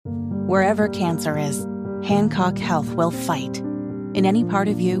Wherever cancer is, Hancock Health will fight. In any part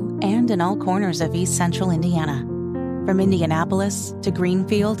of you and in all corners of East Central Indiana. From Indianapolis to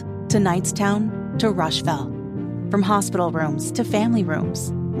Greenfield to Knightstown to Rushville. From hospital rooms to family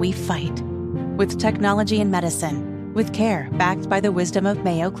rooms, we fight. With technology and medicine, with care backed by the wisdom of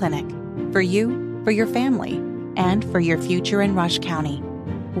Mayo Clinic. For you, for your family, and for your future in Rush County.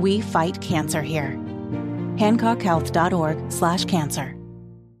 We fight cancer here. HancockHealth.org/cancer.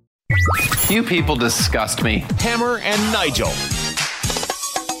 You people disgust me. Hammer and Nigel.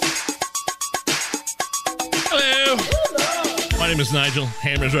 Hello. My name is Nigel.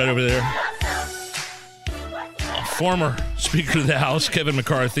 Hammer's right over there. Former Speaker of the House, Kevin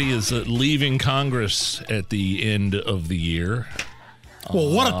McCarthy, is leaving Congress at the end of the year.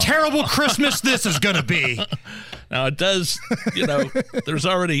 Well, what a terrible Christmas this is going to be. Now, it does, there's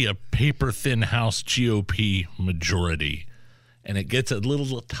already a paper-thin House GOP majority, and it gets a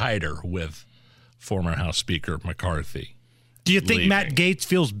little tighter with former House Speaker McCarthy. Do you think leaving. Matt Gaetz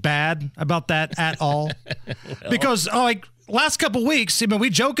feels bad about that at all? Because, last couple weeks, we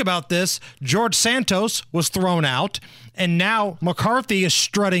joke about this. George Santos was thrown out, and now McCarthy is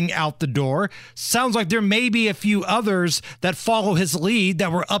strutting out the door. Sounds like there may be a few others that follow his lead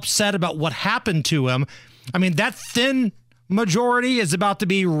that were upset about what happened to him. That thin majority is about to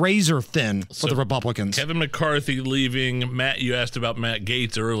be razor thin for the Republicans. Kevin McCarthy leaving. Matt, you asked about Matt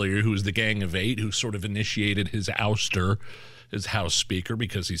Gaetz earlier, who was the Gang of Eight, who sort of initiated his ouster as House Speaker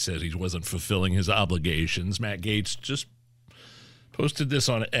because he said he wasn't fulfilling his obligations. Matt Gaetz just posted this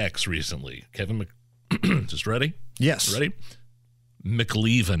on X recently. Kevin just ready? Yes. Ready?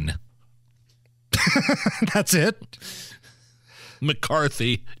 McLeavin. That's it?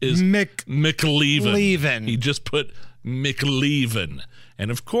 McCarthy is McLeavin. He just put McLeavin. And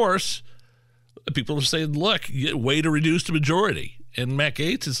of course, people are saying, look, way to reduce the majority. And Matt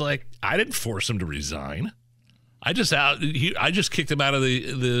Gaetz is like, I didn't force him to resign. I just kicked him out of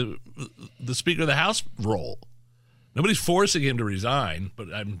the Speaker of the House role. Nobody's forcing him to resign,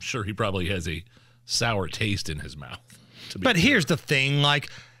 but I'm sure he probably has a sour taste in his mouth. But here's the thing,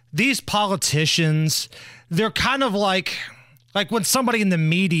 these politicians, they're kind of like when somebody in the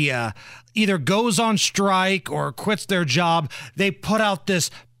media either goes on strike or quits their job, they put out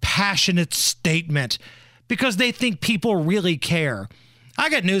this passionate statement because they think people really care. I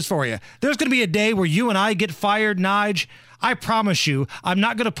got news for you. There's going to be a day where you and I get fired, Nige. I promise you, I'm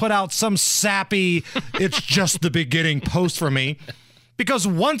not going to put out some sappy, it's just the beginning post for me. Because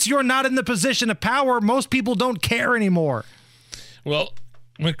once you're not in the position of power, most people don't care anymore. Well,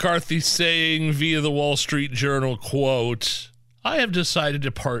 McCarthy saying via the Wall Street Journal, quote, I have decided to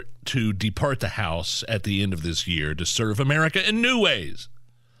depart the House at the end of this year to serve America in new ways.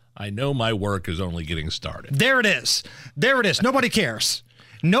 I know my work is only getting started. There it is. Nobody cares.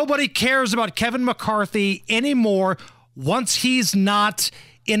 Nobody cares about Kevin McCarthy anymore once he's not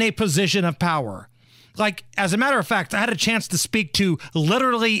in a position of power. As a matter of fact, I had a chance to speak to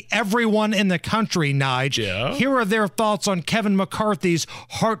literally everyone in the country, Nige. Yeah. Here are their thoughts on Kevin McCarthy's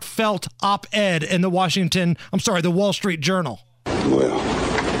heartfelt op-ed in the Wall Street Journal. Well,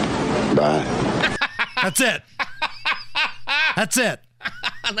 bye. That's it.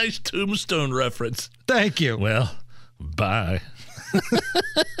 A nice Tombstone reference. Thank you. Well, bye.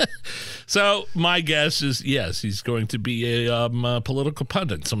 So my guess is, yes, he's going to be a political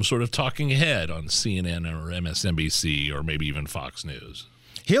pundit, some sort of talking head on CNN or MSNBC or maybe even Fox News.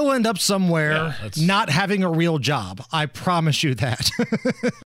 He'll end up somewhere not having a real job. I promise you that.